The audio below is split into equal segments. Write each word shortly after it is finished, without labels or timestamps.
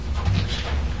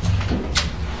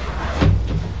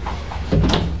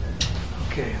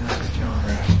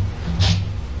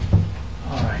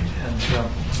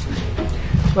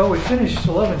Well, we finished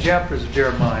 11 chapters of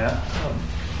Jeremiah,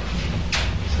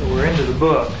 so we're into the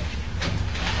book.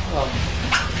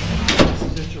 This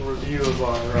is just a review of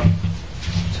our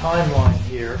timeline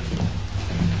here.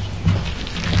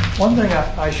 One thing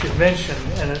I should mention,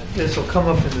 and this will come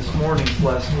up in this morning's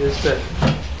lesson, is that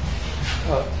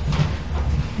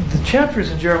the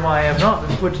chapters in Jeremiah have not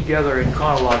been put together in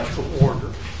chronological order.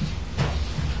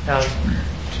 Now,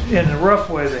 in a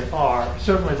rough way, they are.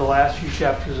 Certainly, the last few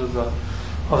chapters of the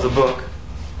book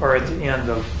are at the end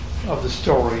of the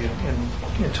story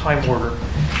in time order.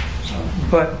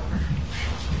 But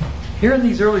here in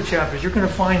these early chapters, you're going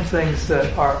to find things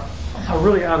that are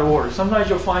really out of order. Sometimes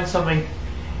you'll find something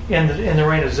in the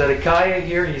reign of Zedekiah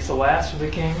here. He's the last of the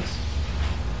kings.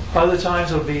 Other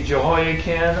times it'll be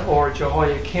Jehoiakim or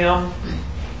Jehoiakim.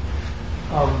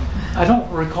 I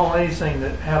don't recall anything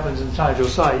that happens in the time of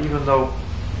Josiah, even though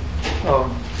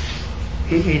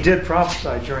he did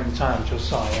prophesy during the time of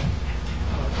Josiah.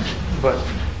 But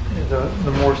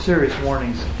the more serious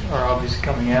warnings are obviously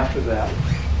coming after that.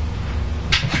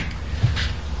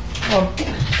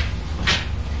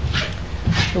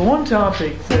 The one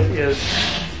topic that is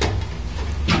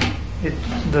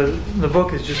the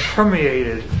book is just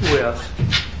permeated with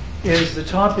is the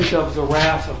topic of the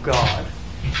wrath of God.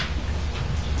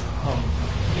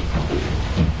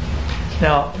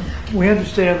 Now, we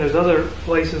understand there's other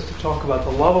places to talk about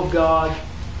the love of God,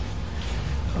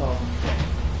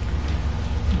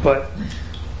 but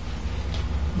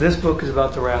this book is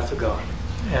about the wrath of God,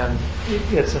 and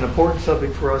it's an important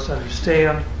subject for us to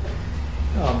understand.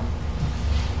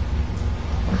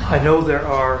 I know there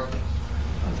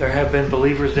have been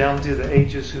believers down through the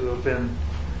ages who have been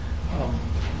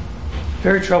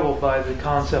very troubled by the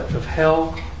concept of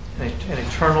hell, an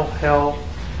eternal hell,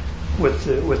 with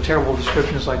terrible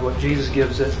descriptions like what Jesus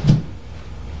gives it.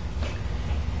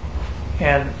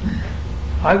 And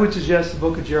I would suggest the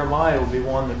book of Jeremiah would be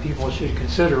one that people should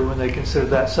consider when they consider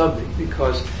that subject,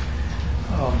 because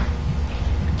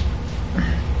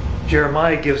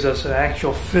Jeremiah gives us an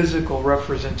actual physical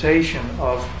representation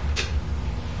of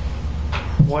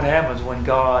what happens when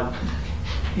God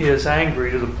is angry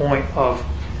to the point of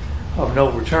no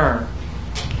return,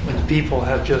 when the people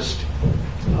have just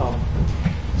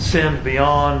sinned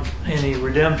beyond any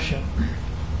redemption.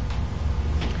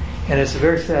 And it's a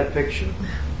very sad picture.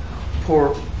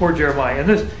 Poor Jeremiah. And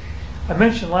this, I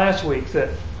mentioned last week that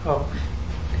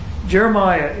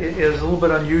Jeremiah is a little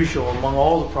bit unusual among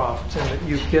all the prophets, in that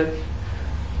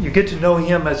you get to know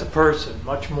him as a person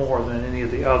much more than any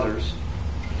of the others.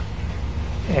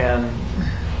 And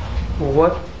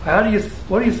what do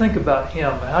you think about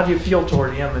him? How do you feel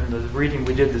toward him in the reading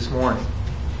we did this morning?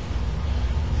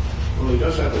 Well, he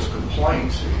does have his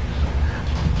complaints.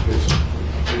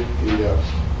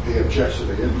 He objects to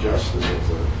the injustice of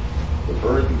the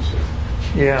burdens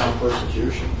and the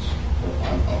persecutions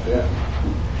of him.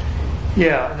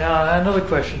 Yeah. Now, another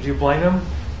question. Do you blame him?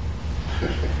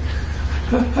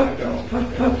 I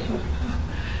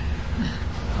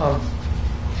don't.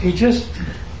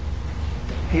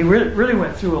 He really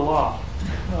went through a lot.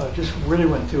 Just really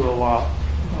went through a lot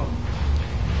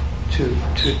to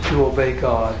obey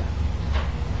God.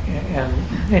 And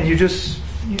there's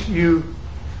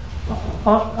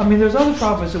other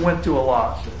prophets that went through a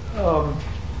lot.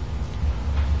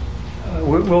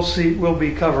 We'll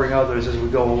be covering others as we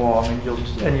go along, and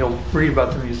you'll read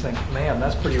about them and you think, man,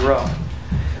 that's pretty rough.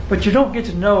 But you don't get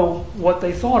to know what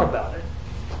they thought about it.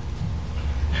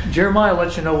 Jeremiah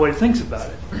lets you know what he thinks about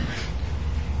it.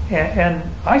 And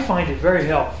I find it very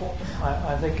helpful.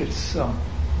 I think it's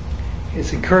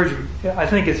encouraging. I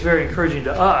think it's very encouraging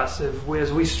to us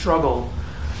as we struggle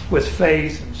with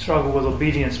faith and struggle with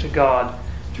obedience to God,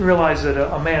 to realize that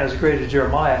a man as great as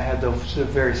Jeremiah had those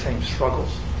very same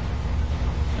struggles.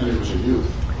 And he was a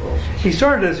youth also. He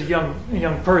started as a young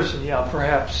person,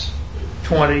 perhaps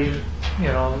 20,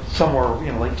 somewhere,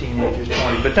 late teenagers,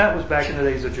 20. But that was back in the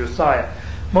days of Josiah.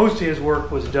 Most of his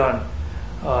work was done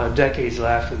decades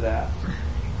after that.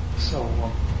 So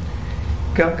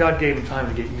God gave him time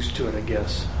to get used to it, I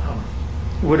guess.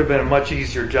 It would have been a much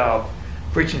easier job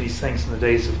preaching these things in the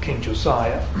days of King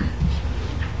Josiah.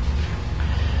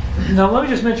 Now, let me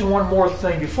just mention one more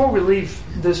thing before we leave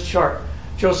this chart.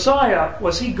 Josiah,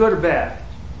 was he good or bad?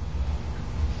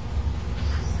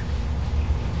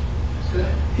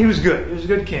 He was good. He was a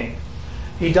good king.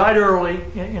 He died early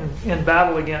in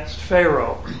battle against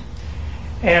Pharaoh.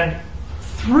 And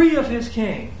three of his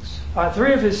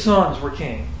sons were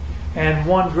king, and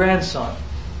one grandson.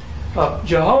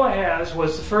 Jehoahaz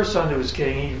was the first son who was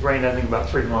king. He reigned, I think, about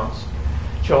 3 months.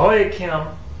 Jehoiakim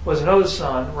was another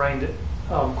son, reigned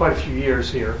quite a few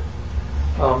years here.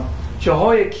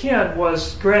 Jehoiakim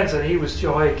was grandson. He was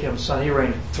Jehoiakim's son. He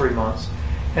reigned 3 months.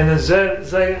 And then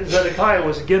Zedekiah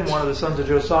was again one of the sons of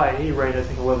Josiah. He reigned, I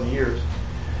think, 11 years.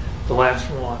 The last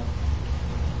one.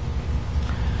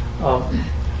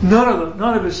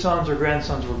 None of his sons or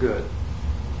grandsons were good.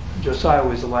 Josiah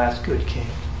was the last good king.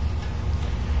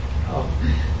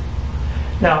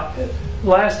 Now,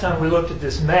 last time we looked at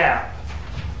this map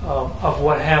of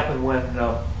what happened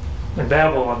when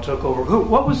Babylon took over.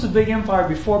 What was the big empire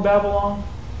before Babylon?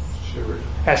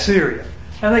 Assyria.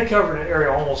 And they covered an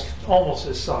area almost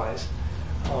this size.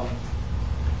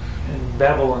 And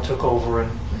Babylon took over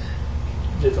and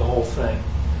did the whole thing.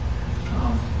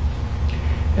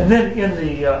 And then in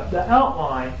the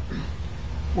outline,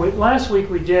 last week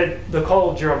we did the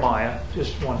call of Jeremiah,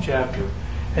 just one chapter.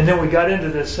 And then we got into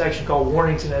this section called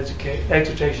Warnings and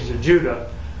Exhortations of Judah.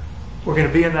 We're going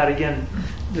to be in that again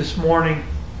this morning,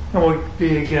 and we'll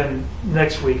be again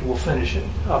next week. We'll finish it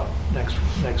up next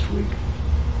week.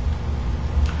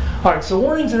 All right, so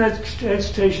Warnings and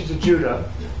Exhortations of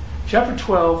Judah, chapter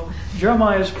 12,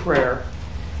 Jeremiah's prayer,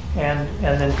 and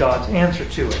then God's answer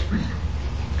to it.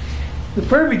 The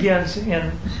prayer begins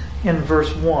in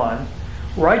verse 1.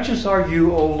 Righteous are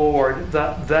you, O Lord,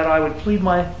 that I would plead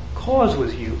my cause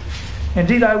with you.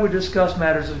 Indeed, I would discuss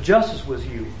matters of justice with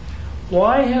you.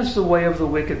 Why has the way of the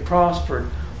wicked prospered?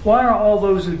 Why are all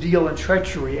those who deal in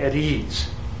treachery at ease?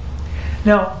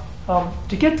 Now,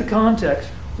 to get the context,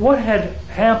 what had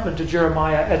happened to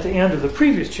Jeremiah at the end of the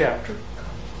previous chapter?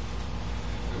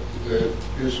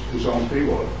 His own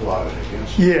people had plotted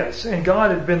against him. Yes, and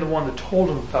God had been the one that told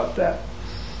him about that.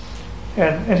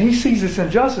 And he sees this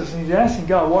injustice, and he's asking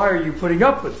God, why are you putting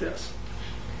up with this?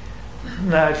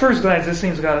 Now, at first glance, this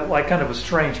seems like kind of a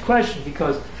strange question,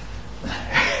 because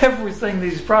everything that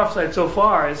he's prophesied so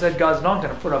far has said God's not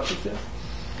going to put up with this.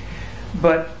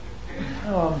 But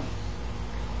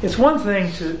it's one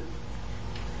thing to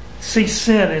see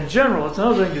sin in general. It's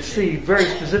another thing to see very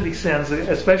specific sins,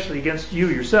 especially against you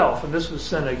yourself. And this was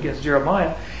sin against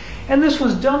Jeremiah. And this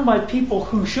was done by people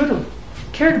who should have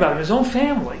cared about him, his own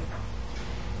family.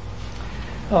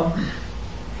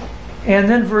 And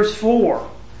then verse 4.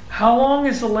 How long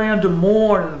is the land to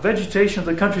mourn and the vegetation of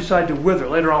the countryside to wither?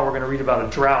 Later on we're going to read about a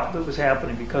drought that was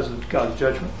happening because of God's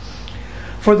judgment.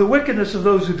 For the wickedness of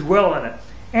those who dwell in it.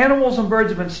 Animals and birds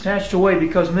have been snatched away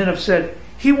because men have said,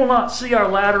 he will not see our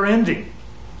latter ending.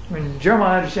 I mean,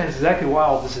 Jeremiah understands exactly why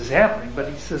all this is happening,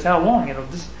 but he says, how long?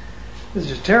 This is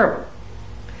just terrible.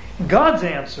 And God's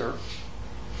answer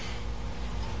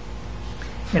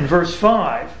in verse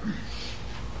 5,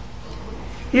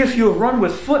 if you have run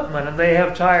with footmen and they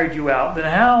have tired you out, then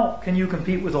how can you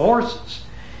compete with the horses?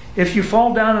 If you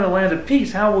fall down in the land of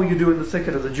peace, how will you do in the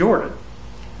thicket of the Jordan?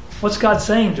 What's God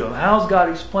saying to him? How's God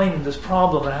explaining this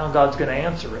problem and how God's going to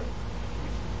answer it?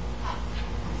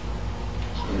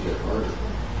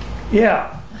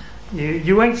 Yeah,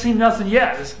 you ain't seen nothing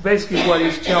yet. It's basically what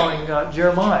he's telling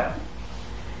Jeremiah.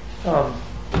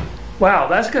 Wow,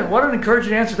 that's good. What an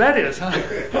encouraging answer that is, huh?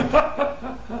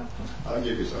 I'll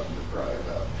give you something to cry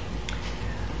about.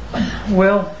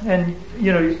 Well, and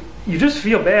you just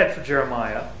feel bad for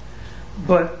Jeremiah,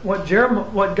 but what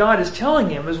God is telling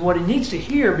him is what he needs to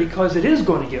hear, because it is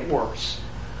going to get worse.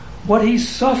 What he's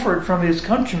suffered from his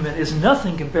countrymen is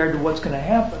nothing compared to what's going to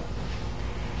happen.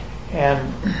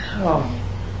 And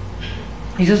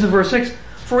he says in verse 6,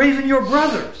 for even your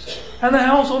brothers and the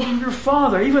household of your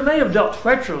father, even they have dealt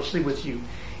treacherously with you.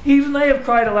 Even they have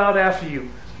cried aloud after you.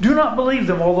 Do not believe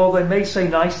them, although they may say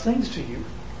nice things to you.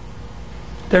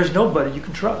 There's nobody you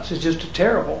can trust. It's just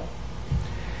terrible.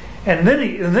 And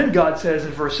then God says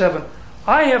in verse 7,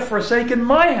 I have forsaken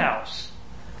my house.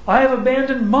 I have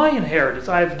abandoned my inheritance.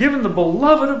 I have given the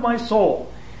beloved of my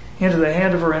soul into the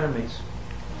hand of her enemies.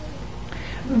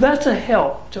 That's a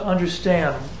help to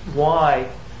understand why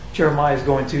Jeremiah is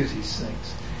going through these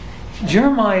things.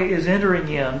 Jeremiah is entering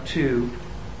into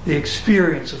the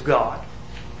experience of God.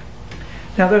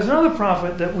 Now there's another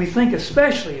prophet that we think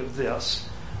especially of this,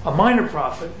 a minor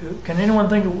prophet. Can anyone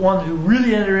think of one who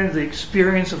really entered into the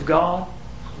experience of God?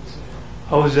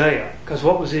 Hosea. Because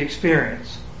what was the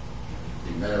experience?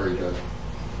 He married a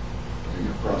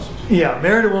prostitute. Yeah,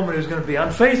 married a woman who's going to be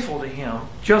unfaithful to him,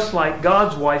 just like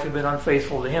God's wife had been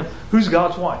unfaithful to him. Who's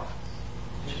God's wife?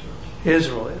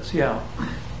 Israel is, yeah.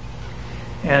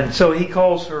 And so he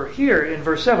calls her here in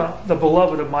verse 7, the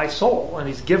beloved of my soul. And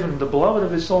he's given the beloved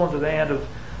of his soul into the hand of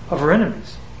her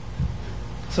enemies.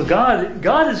 So God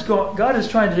is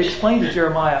trying to explain to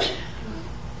Jeremiah,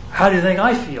 how do you think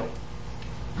I feel?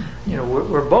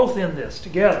 We're both in this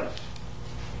together.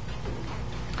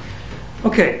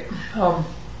 Okay.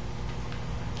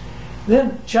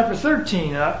 Then chapter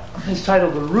 13, is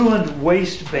titled The Ruined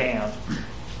Waistband.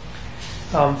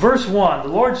 Verse 1,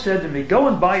 the Lord said to me, "Go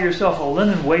and buy yourself a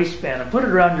linen waistband and put it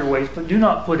around your waist, but do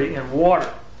not put it in water."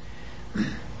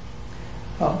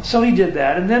 So he did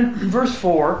that. And then verse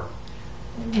 4,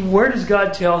 where does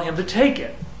God tell him to take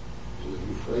it? To the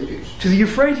Euphrates. To the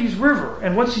Euphrates River.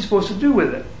 And what's he supposed to do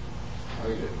with it?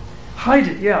 Hide it. Hide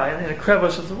it, yeah, in a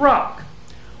crevice of the rock.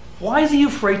 Why the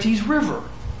Euphrates River?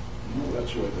 No,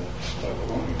 that's where the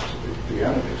Babylonians, the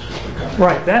enemies, would come.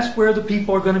 Right, that's where the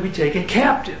people are going to be taken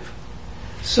captive.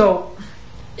 So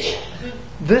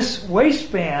this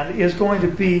waistband is going to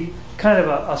be kind of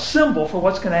a symbol for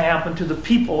what's going to happen to the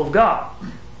people of God.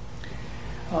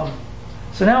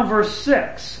 So now verse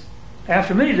 6.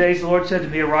 After many days the Lord said to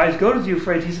me, "Arise, go to the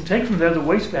Euphrates and take from there the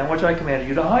waistband which I commanded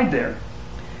you to hide there."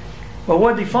 Well,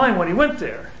 what did he find when he went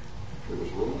there? It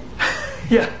was ruined.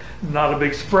 Yeah, not a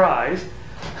big surprise.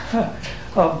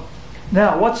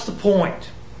 Now, what's the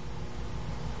point?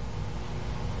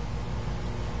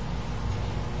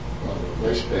 Well, the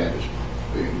waistband is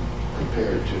being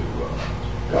compared to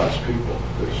God's people.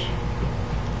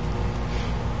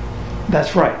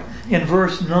 That's right. In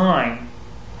verse 9,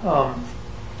 let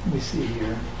me see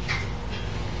here.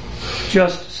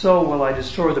 "Just so will I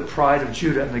destroy the pride of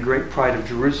Judah and the great pride of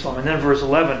Jerusalem." And then verse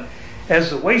 11, "As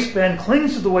the waistband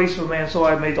clings to the waist of a man, so I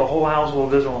have made the whole household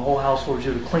of Israel and the whole household of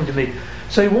Judah cling to me."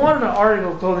 So he wanted an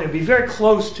article of clothing to be very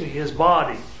close to his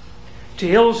body, to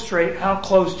illustrate how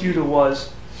close Judah was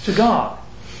to God.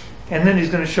 And then he's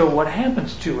going to show what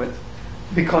happens to it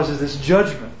because of this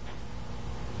judgment.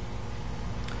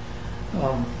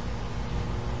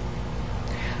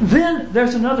 Then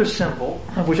there's another symbol,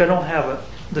 which I don't have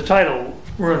the title,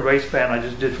 Ruined Waistband, I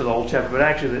just did for the whole chapter, but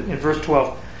actually in verse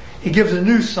 12, he gives a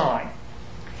new sign.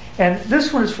 And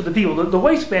this one is for the people. The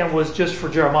waistband was just for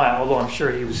Jeremiah, although I'm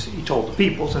sure he told the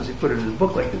people since he put it in his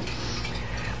book like this.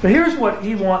 But here's what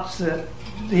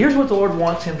here's what the Lord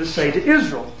wants him to say to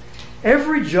Israel.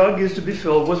 Every jug is to be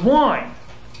filled with wine.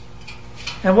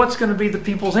 And what's going to be the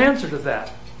people's answer to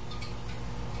that?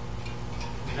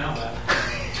 You know that.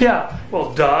 Yeah,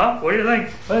 well, duh. What do you think?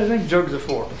 What do you think jugs are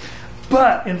for?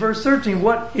 But in verse 13,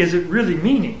 what is it really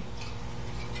meaning?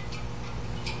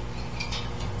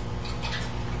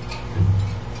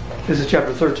 This is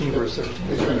chapter 13, verse 13.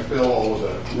 He's going to fill all of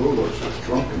the rulers with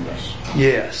drunkenness.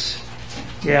 Yes.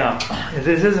 Yeah.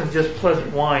 This isn't just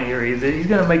pleasant wine here. He's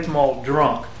going to make them all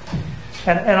drunk.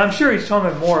 And I'm sure he's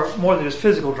talking more than just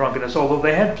physical drunkenness, although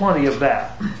they had plenty of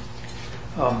that.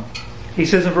 He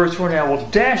says in verse 4, "Now I will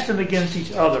dash them against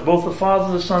each other, both the fathers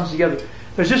and the sons together."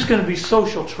 There's just going to be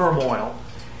social turmoil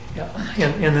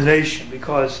in the nation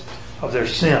because of their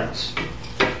sins.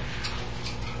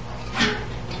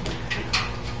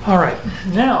 All right.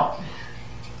 Now,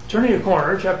 turning a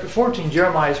corner, chapter 14,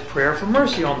 Jeremiah's prayer for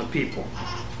mercy on the people.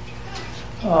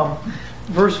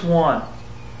 Verse 1.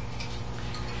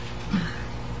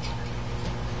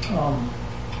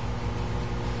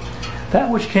 That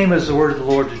which came as the word of the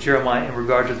Lord to Jeremiah in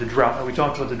regard to the drought. Now, we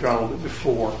talked about the drought a little bit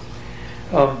before.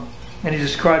 And he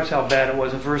describes how bad it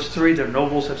was. In verse 3, their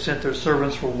nobles have sent their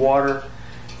servants for water.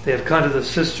 They have come to the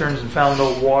cisterns and found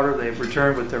no water. They have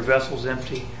returned with their vessels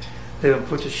empty. They've been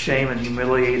put to shame and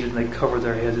humiliated, and they cover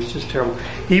their heads. It's just terrible.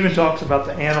 He even talks about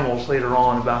the animals later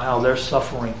on, about how they're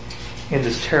suffering in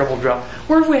this terrible drought.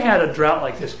 Where have we had a drought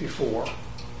like this before?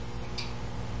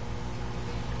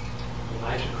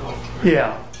 Elijah called for it.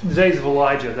 Yeah, the days of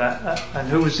Elijah. And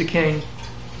who was the king?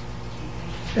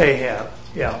 Ahab.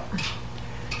 Yeah.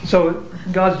 So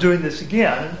God's doing this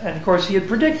again, and of course He had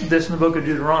predicted this in the book of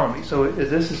Deuteronomy. So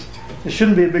this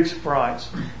shouldn't be a big surprise.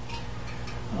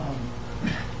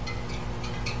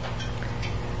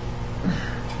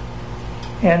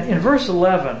 And in verse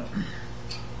 11,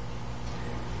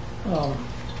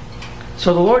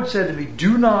 so the Lord said to me,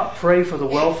 "Do not pray for the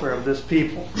welfare of this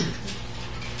people.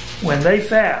 When they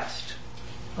fast,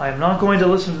 I am not going to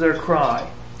listen to their cry.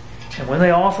 And when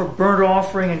they offer burnt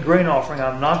offering and grain offering,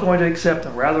 I'm not going to accept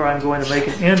them. Rather, I'm going to make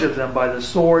an end of them by the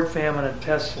sword, famine, and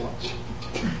pestilence."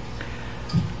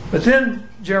 But then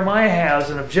Jeremiah has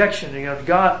an objection.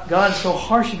 God's so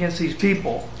harsh against these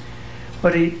people.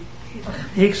 But he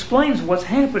explains what's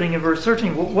happening in verse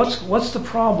 13. What's the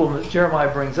problem that Jeremiah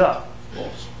brings up?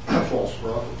 False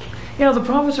prophets. Yeah, the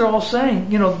prophets are all saying,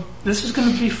 this is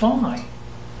going to be fine.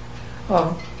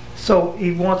 So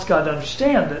he wants God to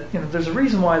understand that there's a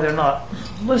reason why they're not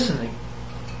listening.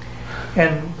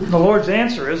 And the Lord's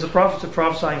answer is, the prophets are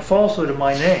prophesying falsehood in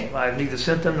my name. I have neither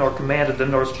sent them nor commanded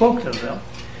them nor spoken of them.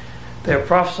 They are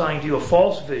prophesying to you a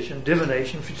false vision,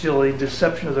 divination, futility,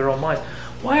 deception of their own minds.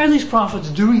 Why are these prophets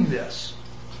doing this?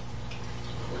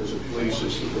 Because it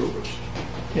pleases the rulers.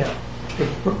 Yeah.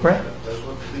 Right? That's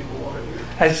what the people want to hear.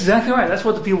 That's exactly right. That's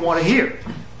what the people want to hear.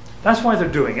 That's why they're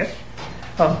doing it.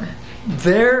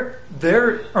 They're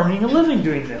earning a living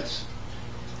doing this.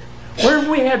 Where have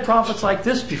we had prophets like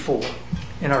this before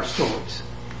in our stories?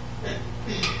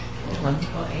 Well,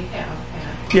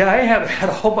 Ahab. Yeah, Ahab had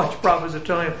a whole bunch of prophets that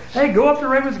tell him, "Hey, go up to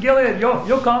Ramoth Gilead,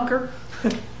 you'll conquer."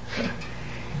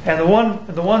 And the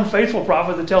one faithful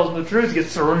prophet that tells him the truth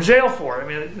gets thrown in jail for it. I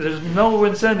mean, there's no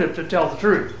incentive to tell the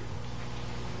truth.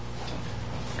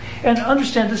 And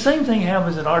understand, the same thing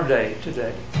happens in our day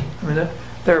today. I mean,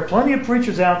 there are plenty of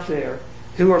preachers out there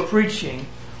who are preaching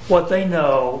what they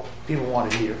know people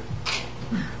want to hear.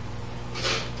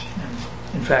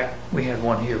 In fact, we had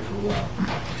one here for a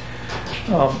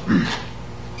while.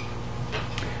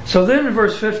 So then in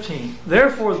verse 15,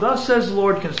 "Therefore thus says the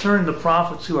Lord concerning the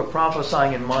prophets who are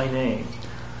prophesying in my name,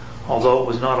 although it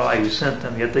was not I who sent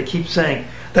them, yet they keep saying,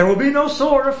 there will be no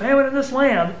sword or famine in this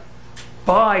land.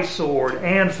 By sword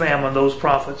and famine those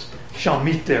prophets shall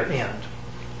meet their end.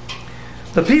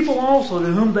 The people also to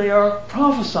whom they are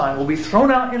prophesying will be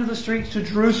thrown out into the streets to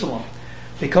Jerusalem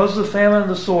because of the famine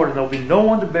and the sword, and there will be no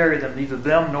one to bury them, neither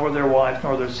them nor their wives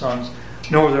nor their sons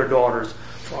nor their daughters,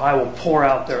 for I will pour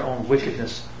out their own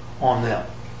wickedness on them."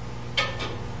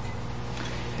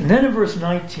 And then in verse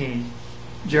 19,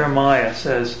 Jeremiah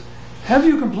says, "Have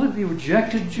you completely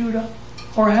rejected Judah?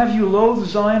 Or have you loathed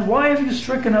Zion? Why have you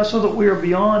stricken us so that we are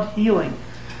beyond healing?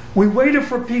 We waited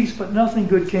for peace, but nothing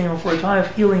good came, and for a time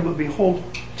of healing, but behold,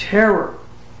 terror."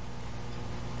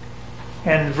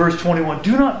 And in verse 21,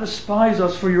 "Do not despise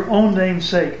us for your own name's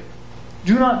sake.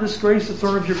 Do not disgrace the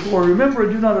throne of your glory. Remember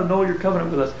and do not annul your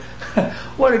covenant with us."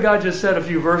 What did God just said a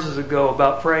few verses ago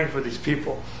about praying for these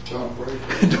people? Don't pray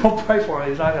for them. Don't pray for them.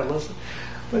 He's not going to listen.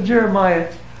 But Jeremiah,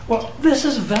 well, this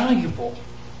is valuable.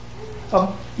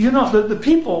 The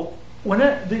people,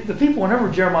 whenever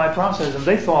Jeremiah prophesied them,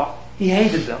 they thought he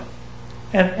hated them.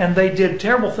 And they did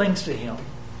terrible things to him.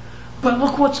 But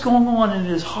look what's going on in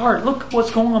his heart. Look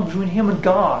what's going on between him and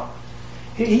God.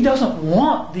 He doesn't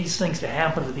want these things to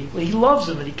happen to people. He loves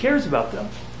them and he cares about them.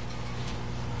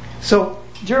 So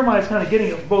Jeremiah's kind of getting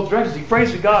it both directions. He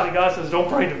prays to God and God says, don't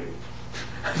pray to me.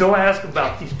 Don't ask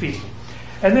about these people.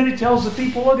 And then he tells the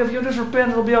people, look, if you'll just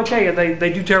repent, it'll be okay. And they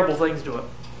do terrible things to him.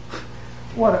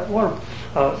 What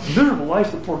a miserable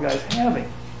life the poor guy's having.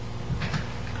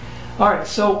 All right,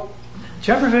 so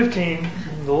chapter 15,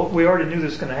 we already knew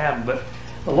this was going to happen, but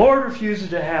the Lord refuses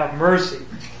to have mercy.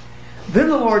 Then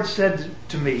the Lord said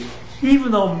to me,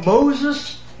 even though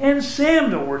Moses and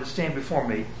Samuel were to stand before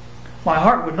me, my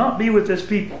heart would not be with this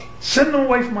people. Send them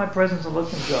away from my presence and let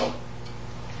them go.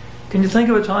 Can you think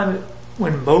of a time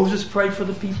when Moses prayed for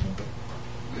the people?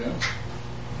 Yeah.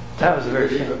 That was a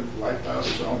very even wiped out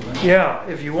his own name. Yeah,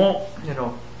 if you won't,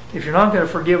 if you're not going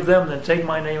to forgive them, then take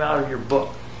my name out of your book.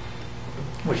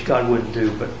 Which God wouldn't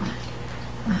do, but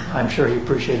I'm sure he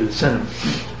appreciated the sentiment.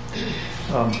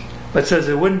 But it says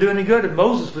it wouldn't do any good if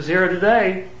Moses was here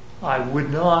today. I would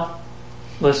not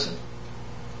listen.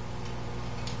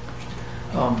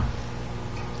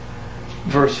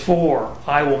 Verse 4,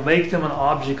 I will make them an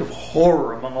object of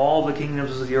horror among all the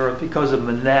kingdoms of the earth because of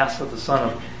Manasseh, the son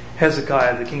of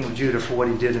Hezekiah, the king of Judah, for what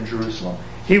he did in Jerusalem.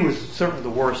 He was certainly the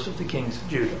worst of the kings of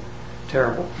Judah.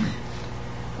 Terrible.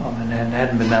 And it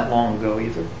hadn't been that long ago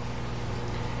either.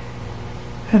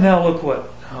 And now look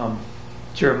what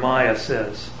Jeremiah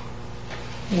says.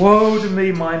 Woe to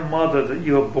me, my mother, that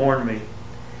you have borne me,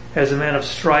 as a man of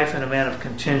strife and a man of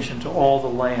contention to all the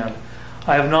land.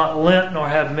 I have not lent, nor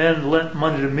have men lent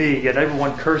money to me, yet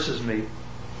everyone curses me.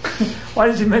 Why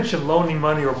does he mention loaning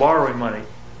money or borrowing money?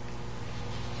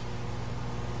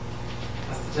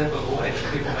 That's the typical way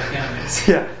that people make enemies.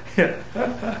 Yeah.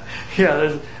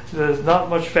 There's not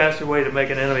much faster way to make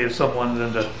an enemy of someone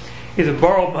than to either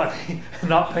borrow money and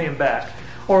not pay him back,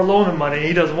 or loan him money and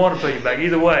he doesn't want to pay you back.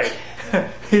 Either way,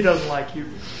 he doesn't like you.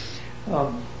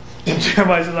 And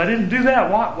Jeremiah says, I didn't do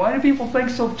that. Why do people think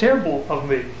so terrible of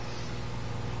me?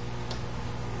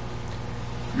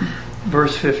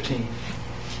 Verse 15.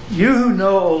 You who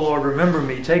know, O Lord, remember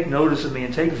me, take notice of me,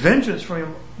 and take vengeance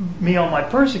from me on my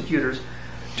persecutors.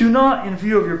 Do not, in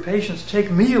view of your patience,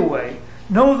 take me away.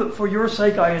 Know that for your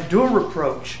sake I endure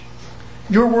reproach.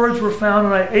 Your words were found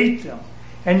and I ate them.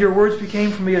 And your words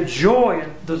became for me a joy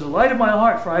and the delight of my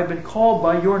heart, for I have been called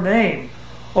by your name,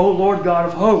 O Lord God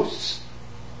of hosts.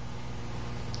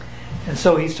 And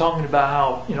so he's talking about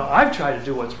how, I've tried to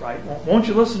do what's right. Won't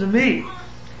you listen to me?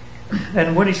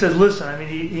 And when he says listen,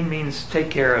 he means take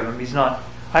care of him. He's not,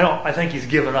 I think he's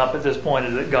given up at this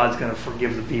point that God's going to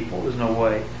forgive the people. There's no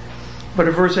way. But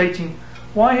in verse 18,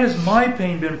 why has my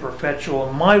pain been perpetual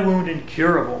and my wound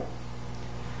incurable?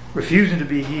 refusing to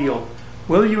be healed.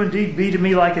 Will you indeed be to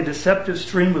me like a deceptive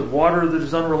stream with water that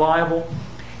is unreliable?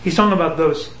 He's talking about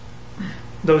those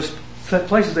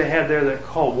places they had there that are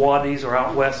called wadis, or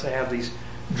out west they have these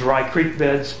dry creek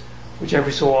beds, which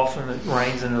every so often it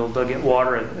rains and they'll get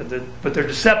water, but they're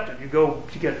deceptive. You go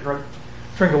to get a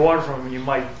drink of water from them and you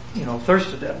might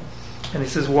thirst to death. And he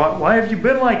says, why have you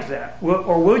been like that?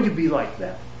 Or will you be like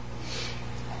that?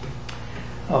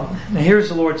 And here's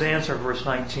the Lord's answer, verse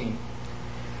 19.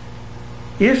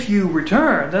 If you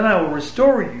return, then I will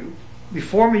restore you.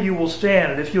 Before me you will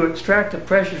stand, and if you extract the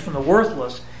precious from the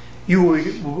worthless, you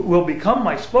will become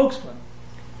my spokesman.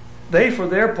 They, for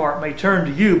their part, may turn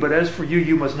to you, but as for you,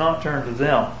 you must not turn to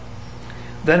them.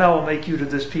 Then I will make you to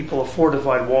this people a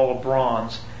fortified wall of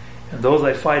bronze, and though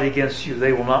they fight against you,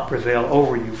 they will not prevail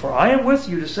over you. For I am with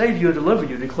you to save you and deliver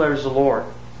you, declares the Lord.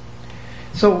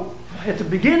 So, at the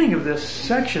beginning of this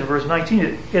section, verse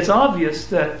 19, it's obvious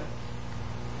that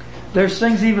there's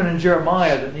things even in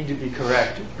Jeremiah that need to be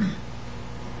corrected.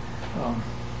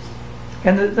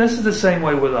 And this is the same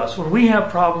way with us. When we have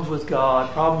problems with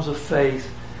God, problems of faith,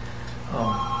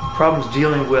 problems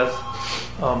dealing with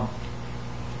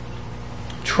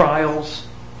trials,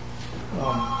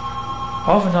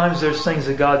 oftentimes there's things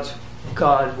that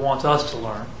God wants us to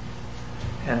learn.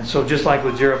 And so just like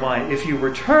with Jeremiah, if you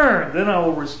return, then I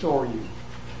will restore you.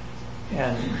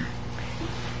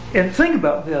 And think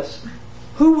about this.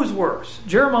 Who was worse,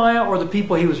 Jeremiah or the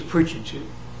people he was preaching to?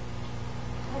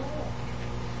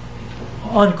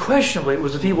 Unquestionably, it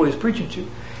was the people he was preaching to.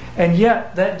 And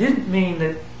yet, that didn't mean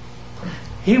that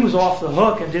he was off the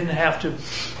hook and didn't have to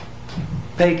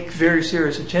pay very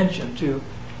serious attention to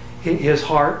his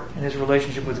heart and his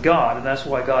relationship with God. And that's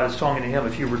why God is talking to him,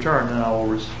 if you return, then I will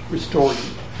restore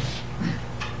you.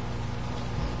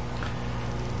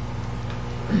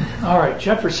 All right,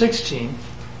 chapter 16.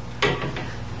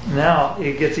 Now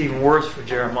it gets even worse for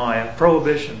Jeremiah.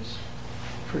 Prohibitions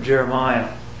for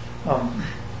Jeremiah.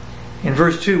 In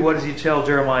verse 2, what does he tell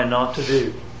Jeremiah not to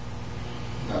do?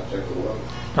 Not to have a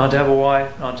wife. Not to have a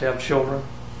wife, not to have children.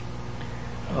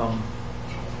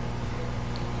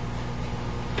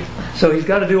 So he's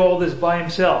got to do all this by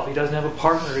himself. He doesn't have a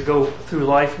partner to go through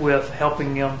life with,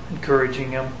 helping him,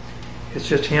 encouraging him. It's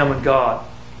just him and God.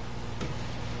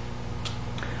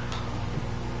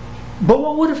 But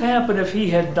what would have happened if he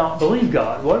had not believed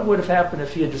God? What would have happened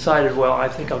if he had decided, well, I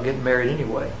think I'll get married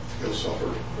anyway? He'll suffer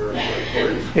very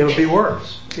greatly. It would be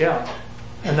worse, yeah.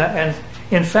 And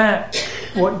in fact,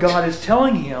 what God is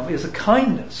telling him is a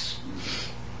kindness.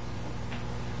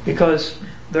 Because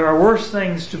there are worse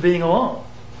things to being alone.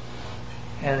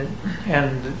 And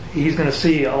he's going to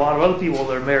see a lot of other people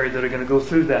that are married that are going to go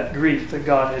through that grief that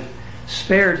God had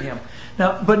spared him.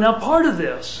 But now part of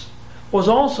this was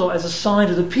also as a sign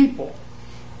to the people.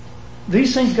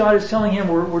 These things God is telling him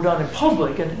were done in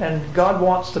public, and God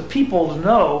wants the people to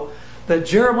know that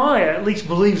Jeremiah at least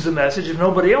believes the message if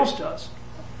nobody else does.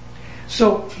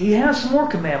 So he has some more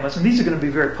commandments, and these are going to be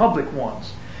very public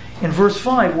ones. In verse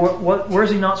 5, where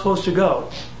is he not supposed to go?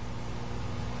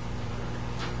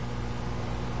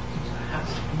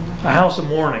 A house of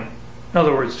mourning. In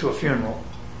other words, to a funeral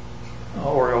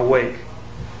or a wake.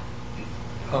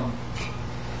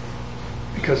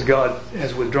 Because God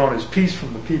has withdrawn his peace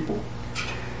from the people.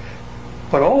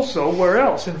 But also, where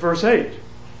else? In verse 8.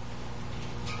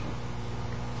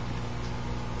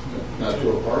 Not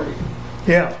to a party.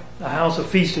 Yeah, a house of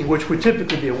feasting, which would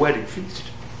typically be a wedding feast.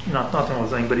 Not the only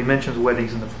thing, but he mentions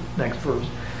weddings in the next verse.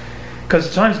 Because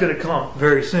the time's going to come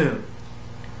very soon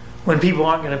when people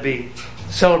aren't going to be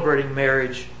celebrating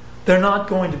marriage. They're not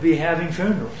going to be having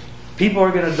funerals. People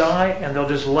are going to die and they'll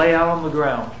just lay out on the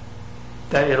ground.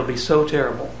 That it'll be so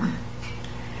terrible.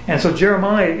 And so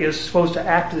Jeremiah is supposed to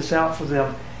act this out for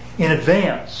them in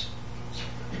advance.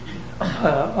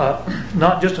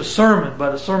 Not just a sermon,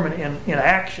 but a sermon in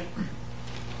action.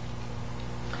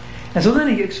 And so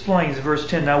then he explains in verse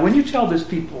 10, now when you tell this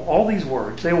people all these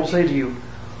words, they will say to you,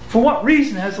 for what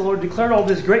reason has the Lord declared all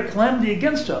this great calamity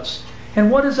against us?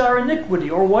 And what is our iniquity,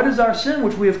 or what is our sin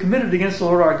which we have committed against the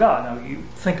Lord our God? Now you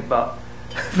think about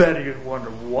that and you wonder,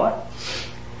 what?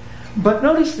 But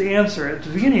notice the answer at the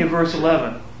beginning of verse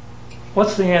 11.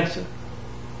 What's the answer?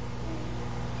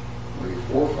 Your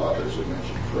forefathers are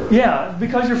mentioned first. Yeah,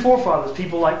 because your forefathers,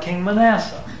 people like King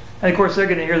Manasseh. And of course they're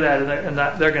going to hear that and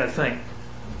they're going to think,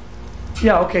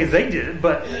 yeah, okay, they did it,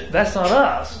 but that's not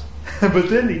us. But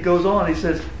then he goes on, he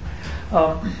says,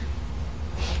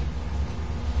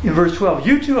 in verse 12,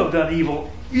 you too have done evil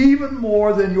even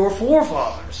more than your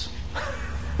forefathers.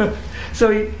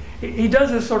 So he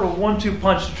does this sort of 1-2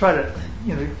 punch to try to,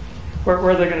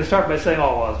 where they're going to start by saying,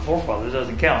 oh, well, the forefathers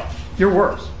doesn't count. You're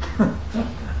worse.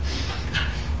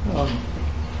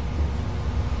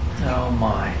 Oh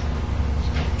my.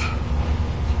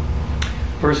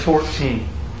 Verse 14.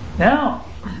 Now,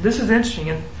 this is interesting,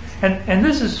 and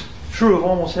this is true of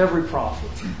almost every prophet.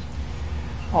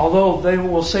 Although they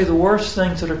will say the worst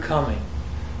things that are coming,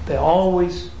 they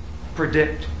always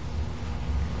predict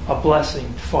a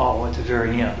blessing to follow at the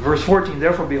very end. Verse 14,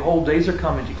 therefore, behold, days are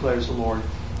coming, declares the Lord,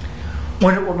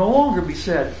 when it will no longer be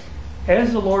said,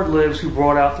 as the Lord lives who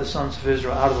brought out the sons of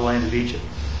Israel out of the land of Egypt.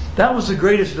 That was the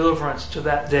greatest deliverance to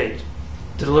that date,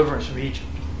 the deliverance from Egypt.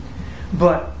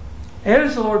 But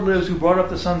as the Lord lives who brought up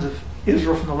the sons of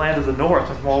Israel from the land of the north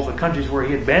and from all the countries where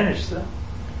he had banished them,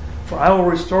 for I will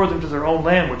restore them to their own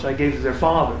land which I gave to their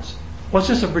fathers. What's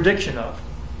this a prediction of?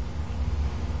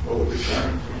 Well, the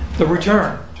return. The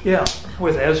return, yeah.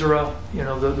 With Ezra,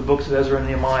 the books of Ezra and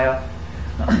Nehemiah.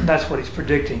 That's what he's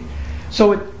predicting.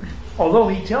 So although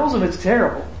he tells them it's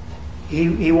terrible,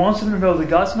 he wants them to know that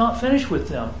God's not finished with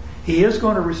them. He is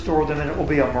going to restore them, and it will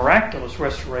be a miraculous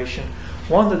restoration,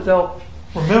 one that they'll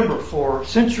remember for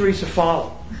centuries to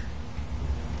follow.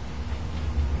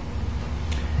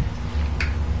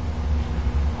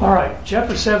 All right,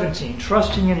 chapter 17,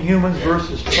 trusting in humans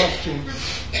versus trusting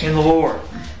in the Lord.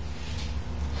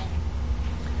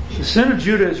 The sin of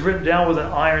Judah is written down with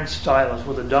an iron stylus.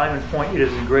 With a diamond point it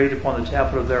is engraved upon the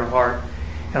tablet of their heart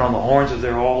and on the horns of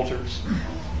their altars.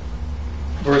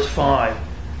 Verse 5.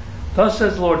 Thus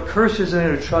says the Lord, cursed is he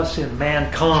who trusts in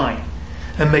mankind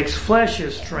and makes flesh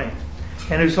his strength,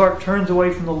 and whose heart turns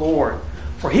away from the Lord.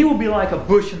 For he will be like a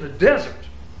bush in the desert,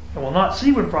 and will not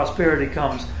see when prosperity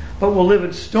comes, but will live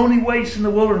in stony wastes in the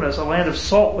wilderness, a land of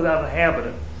salt without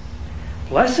inhabitant.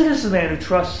 Blessed is the man who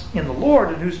trusts in the Lord,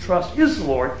 and whose trust is the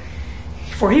Lord.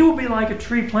 For he will be like a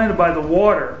tree planted by the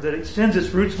water, that extends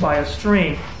its roots by a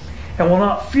stream, and will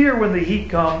not fear when the heat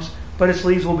comes, but its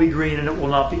leaves will be green, and it will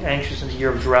not be anxious in the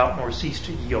year of drought, nor cease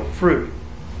to yield fruit.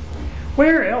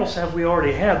 Where else have we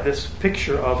already had this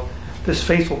picture of this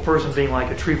faithful person being like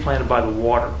a tree planted by the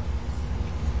water?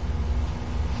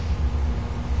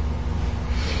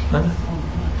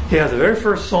 Yeah, the very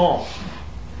first Psalm.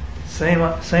 Same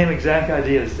exact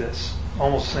idea as this.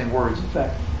 Almost the same words, in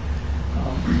fact.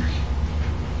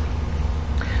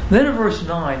 Then in verse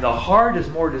 9, the heart is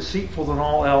more deceitful than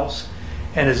all else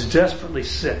and is desperately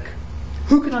sick.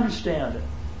 Who can understand it?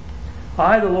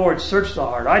 I, the Lord, search the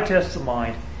heart. I test the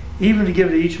mind, even to give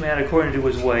to each man according to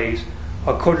his ways,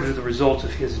 according to the results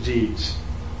of his deeds.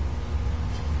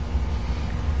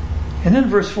 And then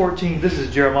verse 14, this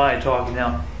is Jeremiah talking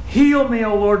now. Heal me,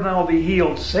 O Lord, and I will be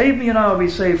healed. Save me, and I will be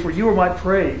saved, for you are my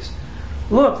praise.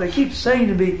 Look, they keep saying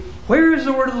to me, where is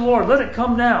the word of the Lord? Let it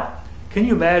come now. Can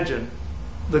you imagine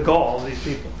the gall of these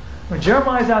people? When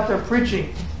Jeremiah's out there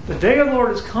preaching, the day of the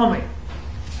Lord is coming,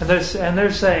 and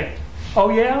they're saying, oh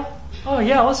yeah,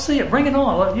 let's see it. Bring it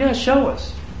on. Show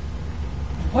us.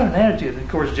 What an attitude. And of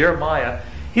course, Jeremiah,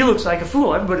 he looks like a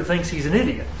fool. Everybody thinks he's an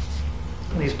idiot.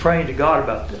 And he's praying to God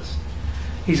about this.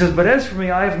 He says, but as for me,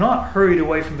 I have not hurried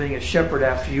away from being a shepherd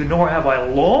after you, nor have I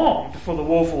longed for the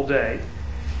woeful day.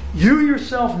 You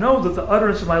yourself know that the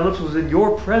utterance of my lips was in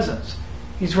your presence.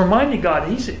 He's reminding God,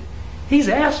 he's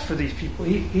asked for these people.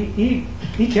 He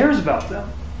cares about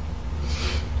them.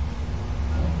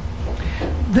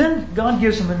 Then God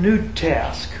gives him a new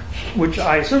task, which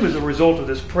I assume is a result of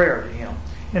this prayer to him.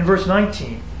 In verse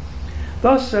 19,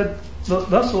 Thus the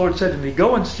Lord said to me,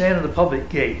 go and stand in the public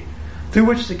gate, through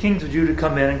which the kings of Judah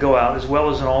come in and go out, as well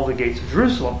as in all the gates of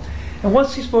Jerusalem. And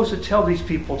what's he supposed to tell these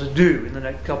people to do in the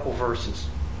next couple verses?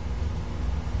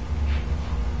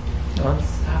 Stop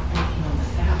working on the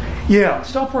Sabbath. Yeah,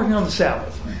 stop working on the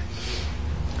Sabbath.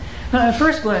 Now, at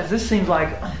first glance, this seems like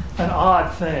an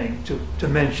odd thing to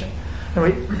mention. I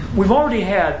mean, we've already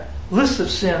had lists of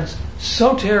sins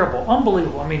so terrible,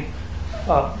 unbelievable. I mean,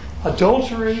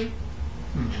 adultery,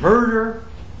 murder.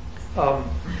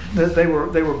 They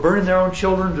were burning their own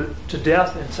children to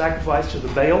death in sacrifice to the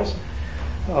Baals.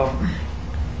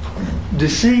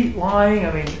 Deceit, lying.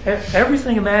 I mean,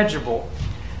 everything imaginable.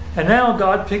 And now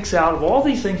God picks out, of all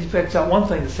these things, he picks out one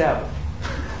thing, the Sabbath.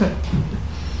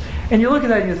 And you look at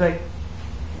that and you think,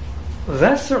 well,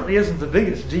 that certainly isn't the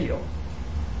biggest deal.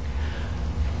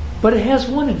 But it has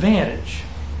one advantage.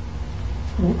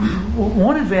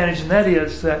 One advantage, and that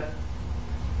is that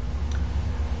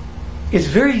it's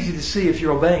very easy to see if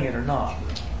you're obeying it or not.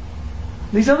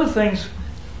 These other things,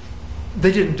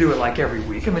 they didn't do it like every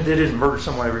week. I mean, they didn't murder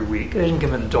someone every week. They didn't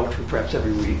commit adultery perhaps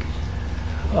every week.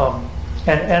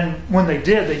 And when they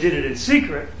did it in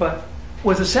secret. But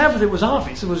with the Sabbath, it was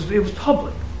obvious. It was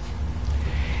public.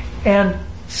 And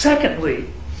secondly,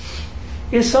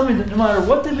 it's something that no matter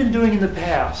what they've been doing in the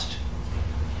past,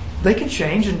 they can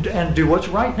change and do what's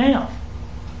right now.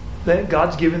 That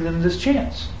God's given them this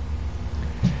chance.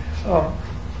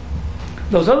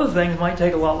 Those other things might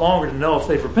take a lot longer to know if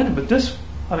they've repented, but this,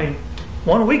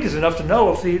 1 week is enough to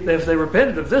know if they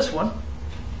repented of this one.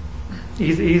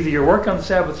 Either you're working on the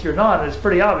Sabbath or you're not, and it's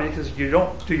pretty obvious because you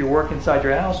don't do your work inside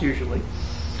your house usually.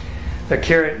 They're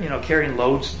carrying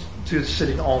loads to the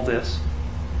city and all this.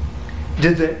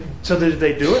 Did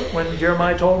they do it when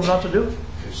Jeremiah told them not to do it?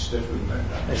 They stiffened their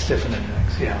necks. They stiffened their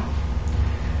necks, yeah.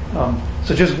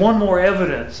 So just one more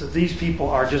evidence that these people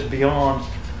are just beyond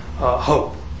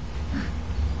hope.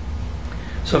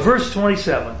 So verse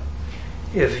 27.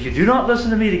 If you do not listen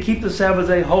to me to keep the Sabbath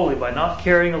day holy by not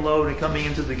carrying a load and coming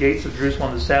into the gates of Jerusalem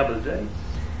on the Sabbath day,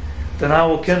 then I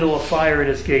will kindle a fire at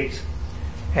its gates,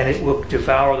 and it will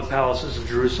devour the palaces of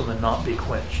Jerusalem and not be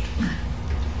quenched.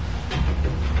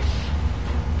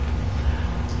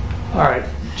 All right,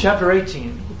 chapter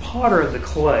 18, the potter and the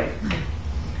clay.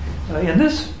 In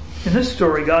this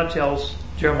story, God tells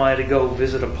Jeremiah to go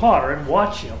visit a potter and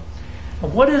watch him.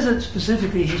 And what is it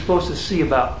specifically he's supposed to see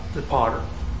about the potter?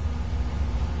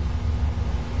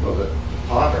 Well, the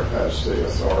potter has the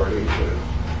authority to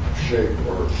shape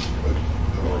or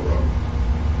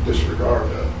disregard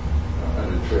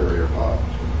an inferior pot.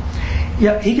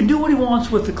 Yeah, he can do what he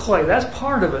wants with the clay. That's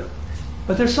part of it.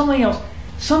 But there's something else.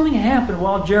 Something happened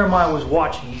while Jeremiah was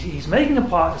watching. He's making a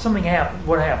pot. Something happened.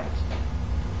 What happens?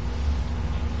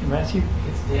 Matthew?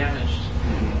 It's damaged.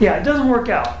 Yeah, it doesn't work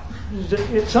out.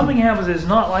 Something happens that's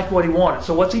not like what he wanted.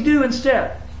 So what's he do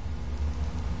instead?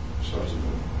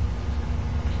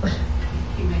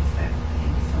 He makes that clay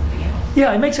into something else.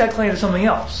 Yeah, he makes that clay into something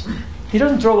else. He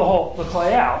doesn't throw the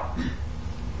clay out.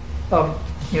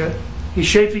 He's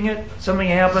shaping it. Something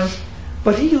happens,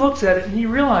 but he looks at it and he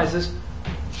realizes,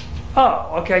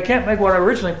 oh, okay, I can't make what I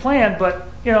originally planned, but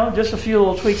just a few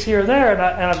little tweaks here or there, and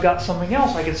I've got something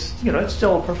else. It's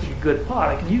still a perfectly good pot.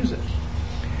 I can use it.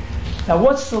 Now,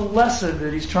 what's the lesson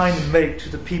that he's trying to make to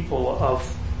the people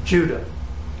of Judah?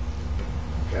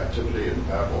 Captivity in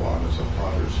Babylon is a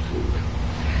potter's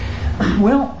tool.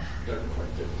 Well, Doesn't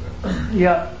quite get that.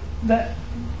 yeah,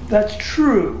 that's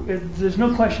true. There's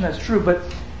no question that's true. But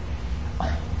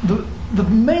the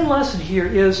main lesson here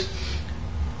is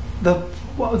the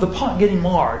pot getting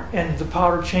marred and the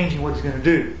potter changing what it's going to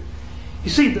do. You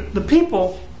see, the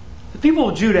people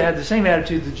of Judah had the same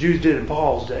attitude the Jews did in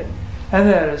Paul's day, and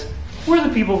that is, we're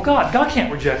the people of God. God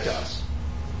can't reject us.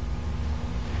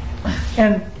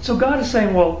 And so God is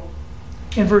saying, well,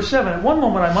 in verse 7, at one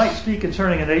moment I might speak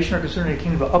concerning a nation or concerning a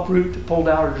kingdom, to uproot, to pull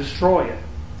down, or destroy it.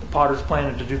 The potter's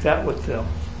planning to do that with them.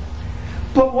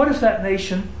 But what if that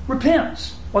nation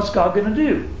repents? What's God going to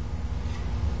do?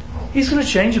 He's going to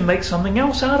change and make something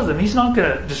else out of them. He's not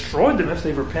going to destroy them if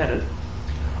they've repented.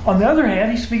 On the other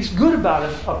hand, he speaks good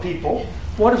about a people.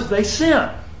 What if they sin?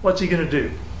 What's he going to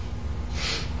do?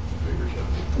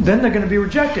 Then they're going to be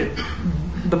rejected.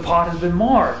 The pot has been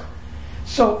marred.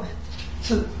 So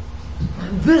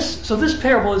this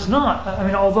parable is not.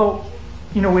 Although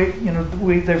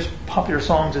there's popular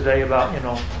songs today about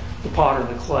the potter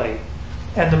and the clay,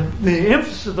 and the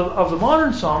emphasis of the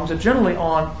modern songs are generally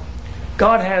on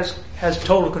God has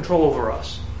total control over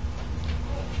us.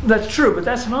 That's true, but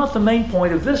that's not the main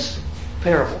point of this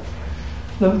parable.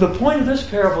 The point of this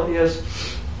parable is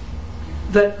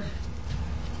that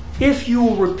if you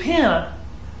will repent,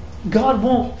 God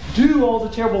won't do all the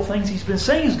terrible things He's been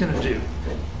saying He's going to do.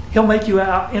 He'll make you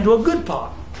out into a good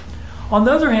pot. On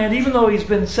the other hand, even though He's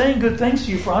been saying good things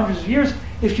to you for hundreds of years,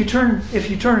 if you turn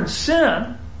and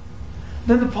sin,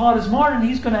 then the pot is marred, and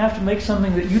He's going to have to make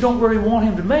something that you don't really want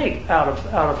Him to make out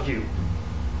of you.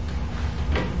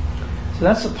 So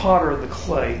that's the potter of the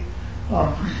clay.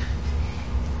 Let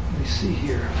me see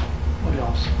here. What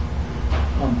else?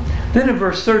 Then in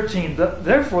verse 13,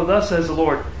 therefore thus says the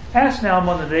Lord, ask now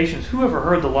among the nations, who ever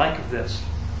heard the like of this?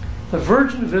 The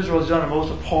Virgin of Israel has done a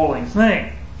most appalling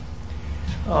thing.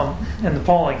 And the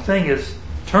appalling thing is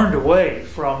turned away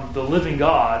from the living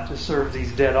God to serve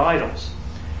these dead idols.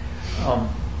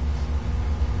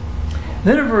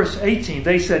 Then in verse 18,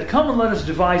 they said, come and let us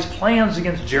devise plans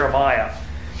against Jeremiah.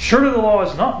 Surely the law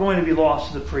is not going to be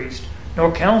lost to the priest,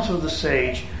 nor counsel of the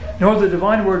sage, nor the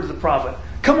divine word of the prophet.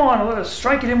 Come on and let us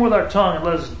strike at him with our tongue, and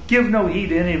let us give no heed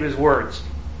to any of his words.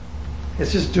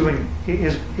 It's just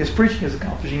his preaching is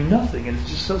accomplishing nothing, and it's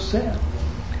just so sad.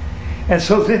 And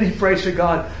so then he prays to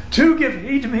God, do give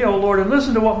heed to me, O Lord, and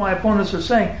listen to what my opponents are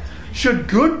saying. Should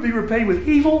good be repaid with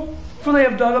evil? For they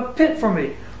have dug a pit for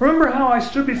me. Remember how I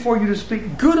stood before you to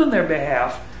speak good on their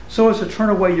behalf, so as to turn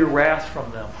away your wrath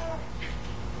from them.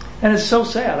 And it's so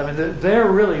sad.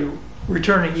 They're really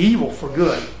returning evil for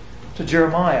good to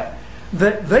Jeremiah.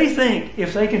 that they think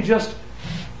if they can just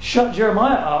shut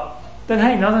Jeremiah up, then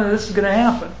hey, none of this is going to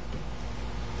happen.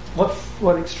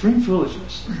 What extreme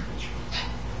foolishness.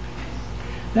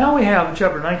 Now we have, in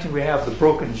chapter 19, we have the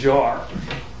broken jar.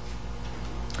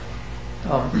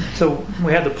 So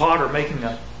we had the potter making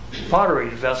a pottery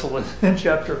vessel in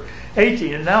chapter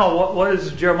 18. And now what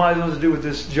is Jeremiah supposed to do with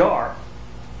this jar?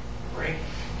 Break.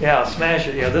 Yeah, smash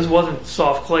it. Yeah, this wasn't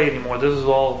soft clay anymore.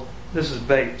 This is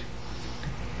baked.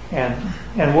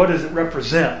 And what does it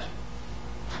represent?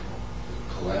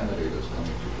 The calamity that's coming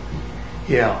to the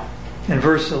people. Yeah. In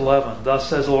verse 11, thus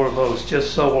says the Lord of hosts,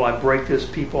 just so will I break this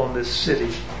people in this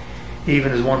city,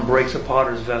 even as one breaks a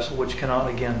potter's vessel, which cannot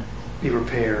again be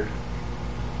repaired.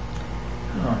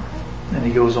 And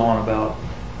he goes on about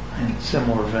in a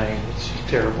similar vein. It's just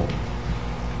terrible.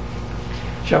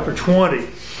 Chapter 20,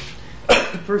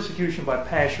 persecution by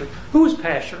Pashur. Who was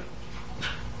Pashur?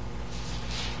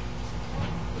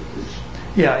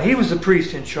 Yeah, he was the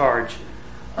priest in charge.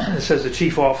 It says the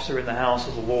chief officer in the house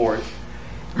of the Lord.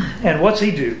 And what's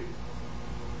he do?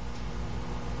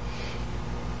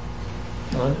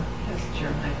 Has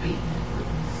Jeremiah beaten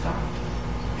and stopped?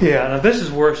 Yeah, now this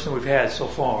is worse than we've had so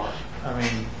far. I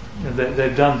mean,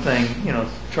 they've done things,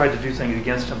 tried to do things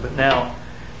against him, but now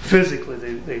physically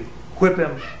they whip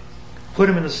him, put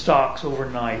him in the stocks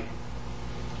overnight.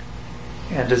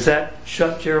 And does that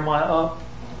shut Jeremiah up?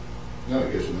 No,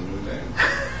 it gives him a new name.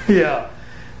 Yeah.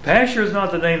 Pashur is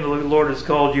not the name the Lord has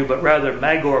called you, but rather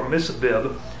Magor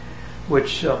Missabib,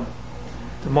 which the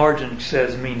margin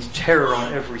says means terror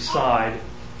on every side.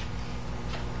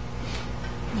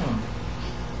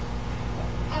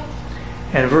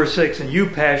 And verse 6, and you,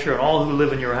 Pashur, and all who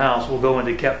live in your house will go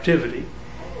into captivity,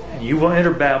 and you will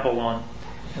enter Babylon,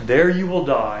 and there you will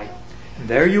die, and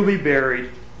there you will be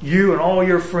buried, you and all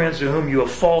your friends to whom you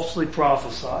have falsely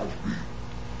prophesied.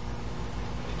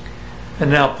 And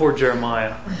now poor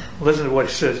Jeremiah, listen to what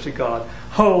he says to God.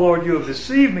 Oh Lord, you have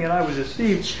deceived me and I was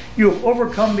deceived. You have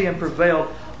overcome me and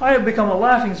prevailed. I have become a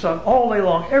laughingstock all day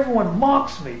long. Everyone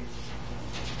mocks me.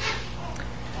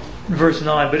 In verse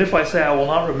 9, but if I say I will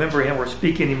not remember him or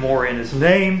speak any more in his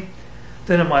name,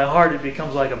 then in my heart it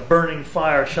becomes like a burning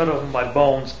fire shut up in my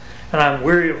bones, and I am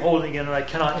weary of holding it and I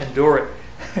cannot endure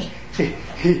it.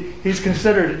 He's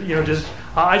considered,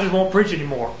 I just won't preach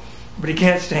anymore. But he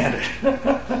can't stand it.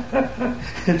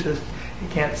 He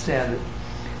can't stand it.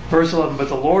 Verse 11, but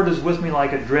the Lord is with me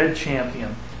like a dread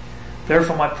champion.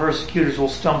 Therefore my persecutors will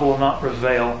stumble and not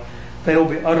prevail. They will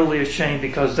be utterly ashamed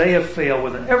because they have failed.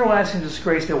 With an everlasting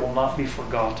disgrace they will not be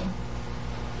forgotten.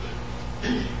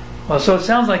 Well, so it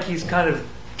sounds like he's kind of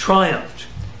triumphed.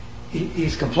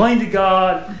 He's complained to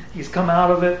God. He's come out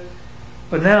of it.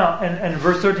 But now, and in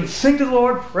verse 13, sing to the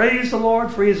Lord, praise the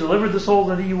Lord, for he has delivered the souls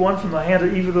that you won from the hand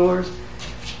of evildoers.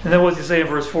 And then what does he say in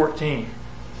verse 14?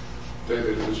 The day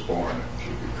that it was born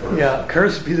should be cursed. Yeah,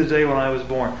 cursed be the day when I was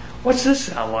born. What's this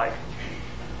sound like?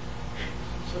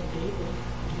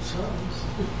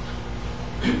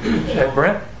 Is that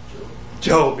Brent?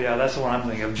 Job, yeah, that's the one I'm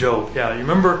thinking of, Job. Yeah, you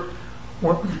remember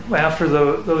after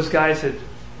those guys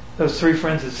those three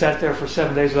friends had sat there for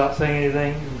 7 days without saying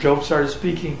anything, and Job started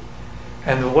speaking.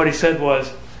 And what he said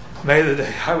was, may the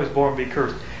day I was born be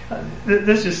cursed.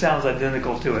 This just sounds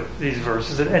identical to it, these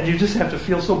verses. And you just have to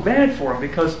feel so bad for him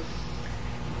because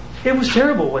it was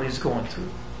terrible what he's going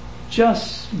through.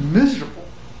 Just miserable.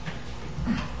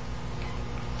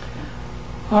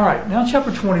 All right, now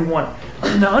chapter 21.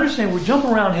 Now understand, we're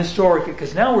jumping around historically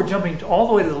because now we're jumping all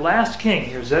the way to the last king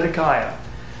here, Zedekiah.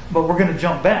 But we're going to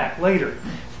jump back later.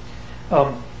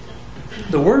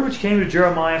 The word which came to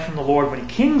Jeremiah from the Lord when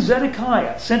King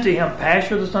Zedekiah sent to him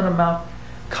Pashur the son of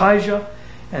Malchijah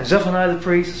and Zephaniah the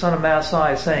priest the son of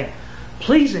Maaseiah, saying,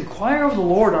 please inquire of the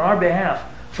Lord on our behalf,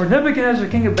 for Nebuchadnezzar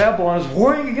king of Babylon is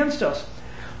warring against us.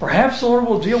 Perhaps the Lord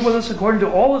will deal with us according to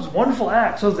all his wonderful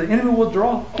acts, so that the enemy will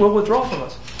withdraw from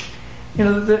us.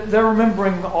 They're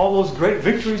remembering all those great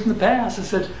victories in the past. It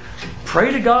said,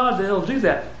 pray to God that he'll do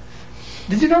that.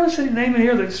 Did you notice any name in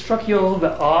here that struck you a little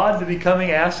bit odd to be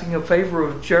asking a favor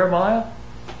of Jeremiah?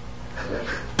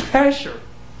 Pashur.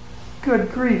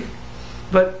 Good grief.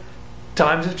 But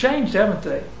times have changed, haven't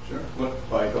they? Sure. Let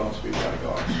bygones be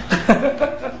bygones.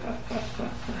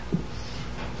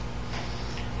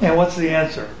 And what's the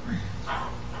answer?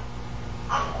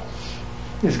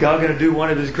 Is God going to do one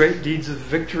of his great deeds of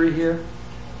victory here?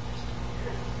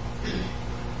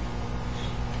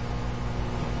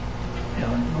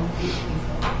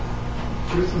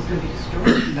 Jerusalem's going to be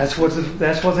destroyed. That's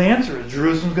what the answer is.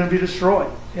 Jerusalem's going to be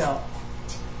destroyed. Yeah.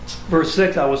 Verse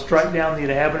 6, I will strike down the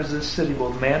inhabitants of this city,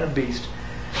 both man and beast.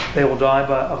 They will die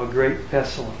of a great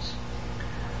pestilence.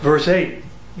 Verse 8,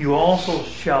 you also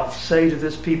shall say to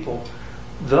this people,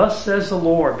 thus says the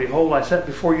Lord, behold, I set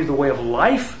before you the way of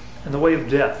life and the way of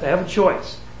death. They have a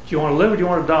choice. Do you want to live or do you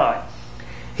want to die?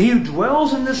 He who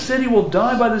dwells in this city will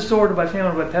die by the sword, or by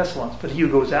famine, or by pestilence. But he who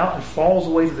goes out and falls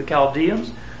away to the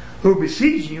Chaldeans, who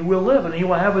besiege you, will live, and he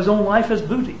will have his own life as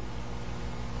booty.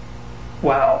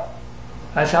 Wow.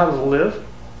 That's how to live.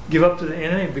 Give up to the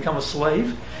enemy and become a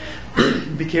slave.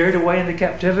 Be carried away into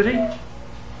captivity.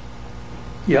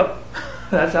 Yep.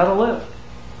 That's how to live.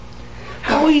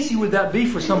 How easy would that be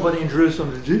for somebody in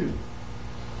Jerusalem to do?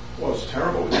 Well, it's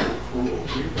terrible. They're cruel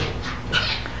people.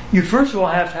 You first of all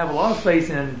have to have a lot of faith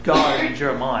in God and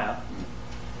Jeremiah.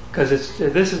 Because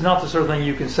this is not the sort of thing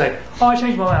you can say, oh, I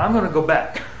changed my mind, I'm going to go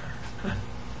back.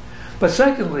 But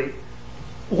secondly,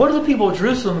 what are the people of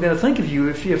Jerusalem going to think of you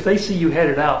if they see you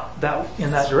headed out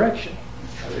in that direction?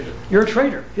 You're a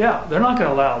traitor. Yeah, they're not going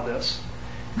to allow this.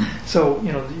 So,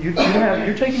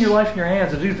 you're taking your life in your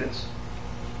hands to do this.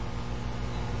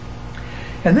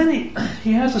 And then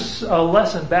he has a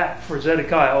lesson back for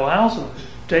Zedekiah. O house of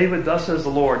David, thus says the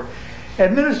Lord,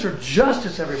 administer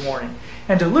justice every morning,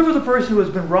 and deliver the person who has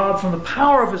been robbed from the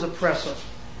power of his oppressor,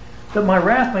 that my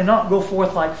wrath may not go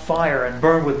forth like fire and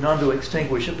burn with none to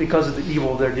extinguish it because of the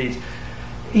evil of their deeds.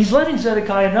 He's letting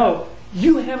Zedekiah know,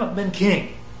 you haven't been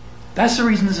king. That's the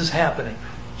reason this is happening.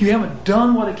 You haven't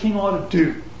done what a king ought to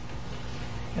do.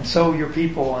 And so your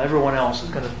people and everyone else is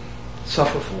going to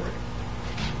suffer for it.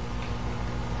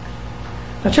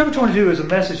 Now, chapter 22 is a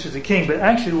message to the king, but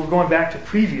actually we're going back to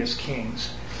previous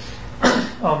kings.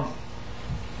 In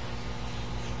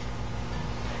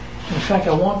fact,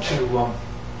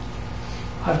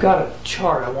 I've got a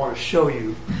chart I want to show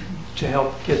you to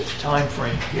help get the time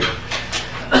frame here.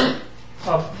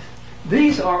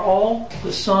 These are all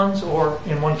the sons, or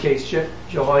in one case,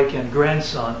 Jehoiakim,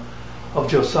 grandson of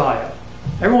Josiah.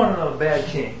 Everyone a bad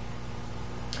king.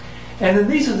 And then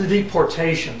these are the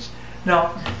deportations.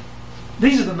 Now,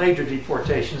 these are the major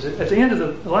deportations. At the end of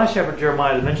the last chapter of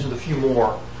Jeremiah, it mentions a few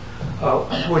more,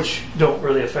 which don't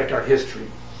really affect our history.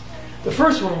 The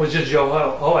first one was just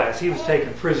Jehoahaz. He was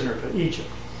taken prisoner to Egypt.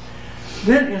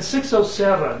 Then in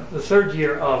 607, the third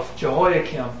year of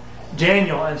Jehoiakim,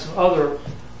 Daniel and some other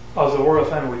of the royal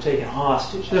family were taken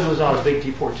hostage. This was not a big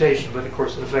deportation, but of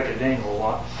course it affected Daniel a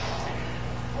lot.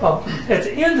 At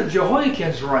the end of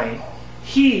Jehoiakim's reign,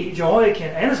 Jehoiakim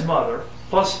and his mother,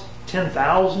 plus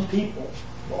 10,000 people,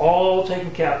 were all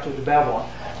taken captive to Babylon.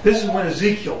 This is when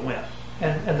Ezekiel went.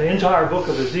 And the entire book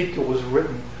of Ezekiel was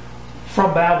written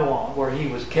from Babylon, where he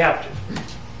was captive.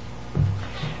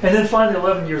 And then finally,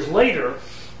 11 years later,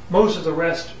 most of the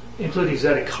rest, including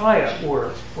Zedekiah,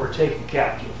 were taken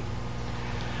captive.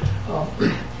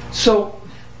 So,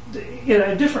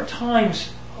 at different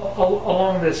times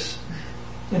along this,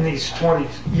 in these 20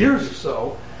 years or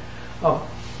so,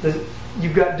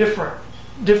 you've got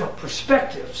different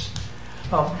perspectives.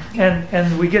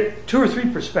 And we get two or three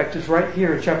perspectives right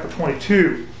here in chapter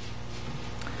 22.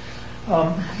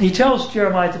 He tells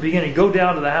Jeremiah at the beginning, go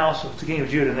down to the house of the king of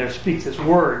Judah and there speak this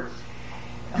word.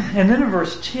 And then in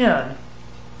verse 10,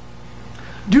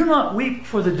 do not weep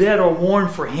for the dead or mourn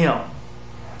for him,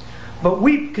 but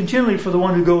weep continually for the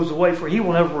one who goes away, for he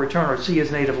will never return or see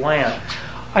his native land.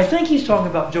 I think he's talking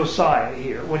about Josiah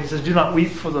here when he says, do not weep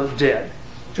for the dead.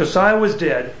 Josiah was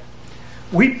dead.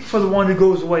 Weep for the one who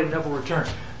goes away and never returns.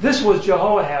 This was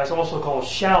Jehoahaz, also called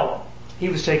Shallum. He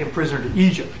was taken prisoner to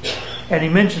Egypt. And he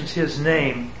mentions his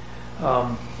name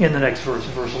in the next verse,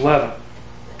 in verse 11.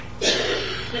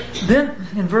 Then,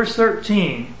 in verse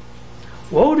 13,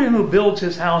 woe to him who builds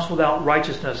his house without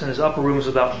righteousness and his upper rooms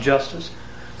without justice,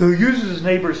 who uses his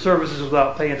neighbor's services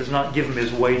without pay and does not give him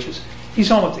his wages. He's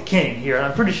talking about the king here, and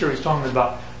I'm pretty sure he's talking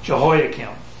about Jehoiakim.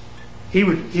 He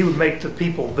would make the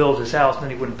people build his house and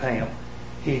then he wouldn't pay him.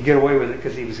 He'd get away with it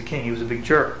because he was a king. He was a big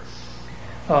jerk.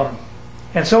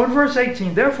 And so in verse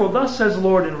 18, therefore thus says the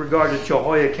Lord in regard to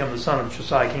Jehoiakim, the son of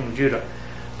Josiah, king of Judah,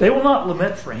 they will not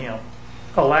lament for him,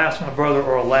 alas, my brother,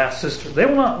 or alas, sister. They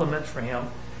will not lament for him,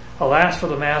 alas, for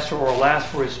the master, or alas,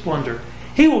 for his splendor.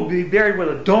 He will be buried with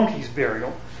a donkey's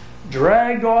burial,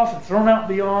 dragged off and thrown out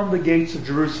beyond the gates of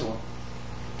Jerusalem.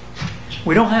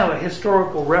 We don't have a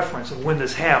historical reference of when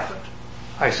this happened.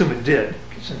 I assume it did,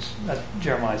 since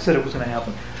Jeremiah said it was going to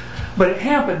happen. But it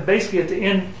happened basically at the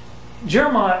end.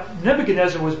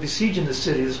 Nebuchadnezzar was besieging the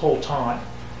city this whole time.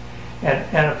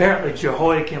 And apparently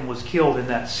Jehoiakim was killed in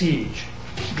that siege,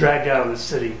 dragged out of the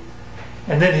city.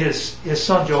 And then his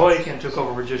son Jehoiakim took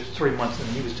over for just 3 months and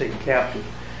he was taken captive.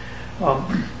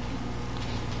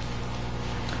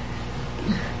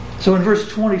 So in verse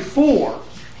 24,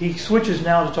 he switches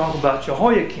now to talk about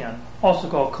Jehoiakim, also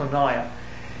called Coniah.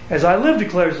 As I live,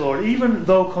 declares the Lord, even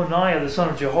though Coniah the son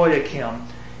of Jehoiakim,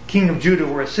 king of Judah,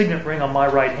 were a signet ring on my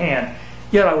right hand,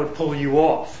 yet I would pull you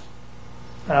off.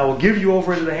 And I will give you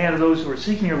over into the hand of those who are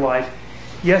seeking your life,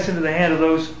 yes, into the hand of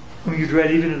those whom you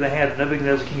dread, even into the hand of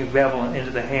Nebuchadnezzar king of Babylon,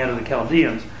 into the hand of the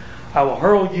Chaldeans. I will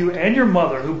hurl you and your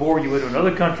mother who bore you into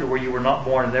another country where you were not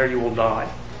born, and there you will die.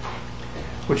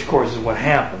 Which, of course, is what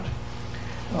happened.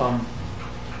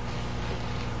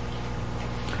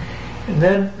 And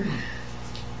then,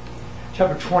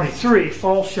 chapter 23,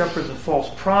 false shepherds and false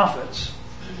prophets.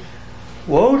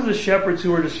 Woe to the shepherds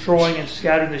who are destroying and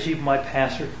scattering the sheep of my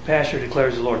pasture,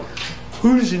 declares the Lord.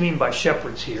 Who does he mean by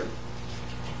shepherds here?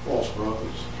 False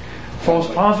prophets.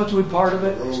 False prophets would be part of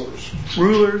it.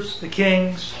 Rulers, the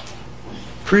kings,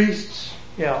 priests.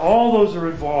 Yeah, all those are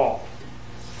involved.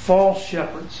 False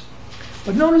shepherds.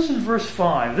 But notice in verse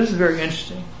 5, this is very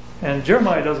interesting. And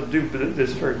Jeremiah doesn't do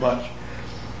this very much.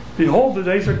 Behold, the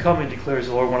days are coming, declares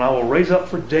the Lord, when I will raise up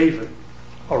for David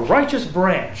a righteous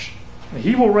branch. And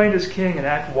he will reign as king and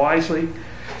act wisely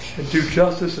and do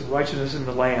justice and righteousness in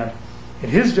the land. In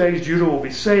his days Judah will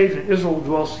be saved and Israel will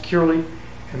dwell securely.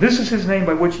 And this is his name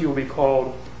by which he will be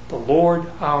called, the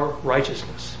Lord our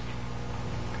righteousness.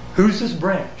 Who's this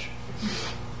branch?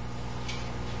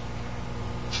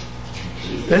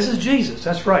 This is Jesus,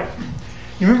 that's right.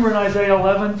 You remember in Isaiah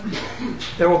 11?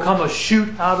 There will come a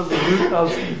shoot out of the root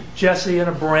of Jesse, and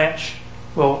a branch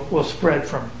will spread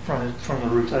from the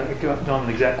roots. I don't have an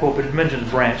exact quote, but it mentions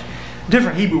branch.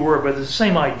 Different Hebrew word, but it's the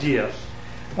same idea.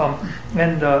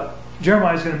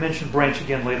 Jeremiah is going to mention branch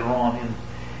again later on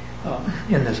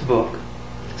in this book.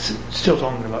 Still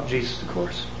talking about Jesus, of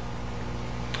course.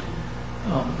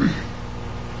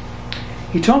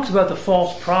 He talks about the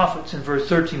false prophets in verse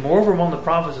 13. Moreover, among the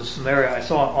prophets of Samaria, I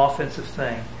saw an offensive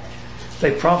thing.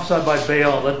 They prophesied by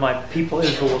Baal and led my people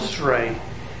Israel astray.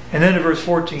 And then in verse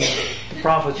 14, the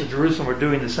prophets of Jerusalem were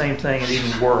doing the same thing and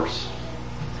even worse.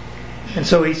 And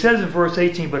so he says in verse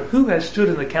 18, but who has stood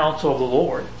in the counsel of the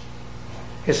Lord?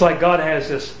 It's like God has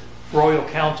this royal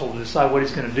council to decide what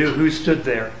he's going to do. Who stood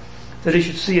there? That he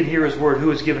should see and hear his word. Who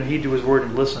has given heed to his word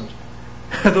and listened?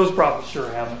 Those prophets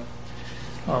sure haven't.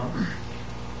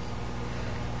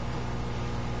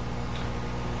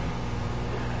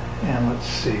 And let's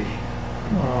see.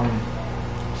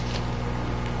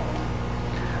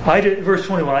 Verse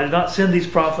 21, I did not send these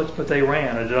prophets, but they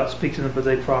ran. I did not speak to them, but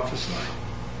they prophesied.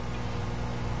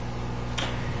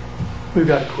 We've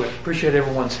got to quit. Appreciate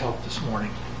everyone's help this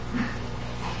morning.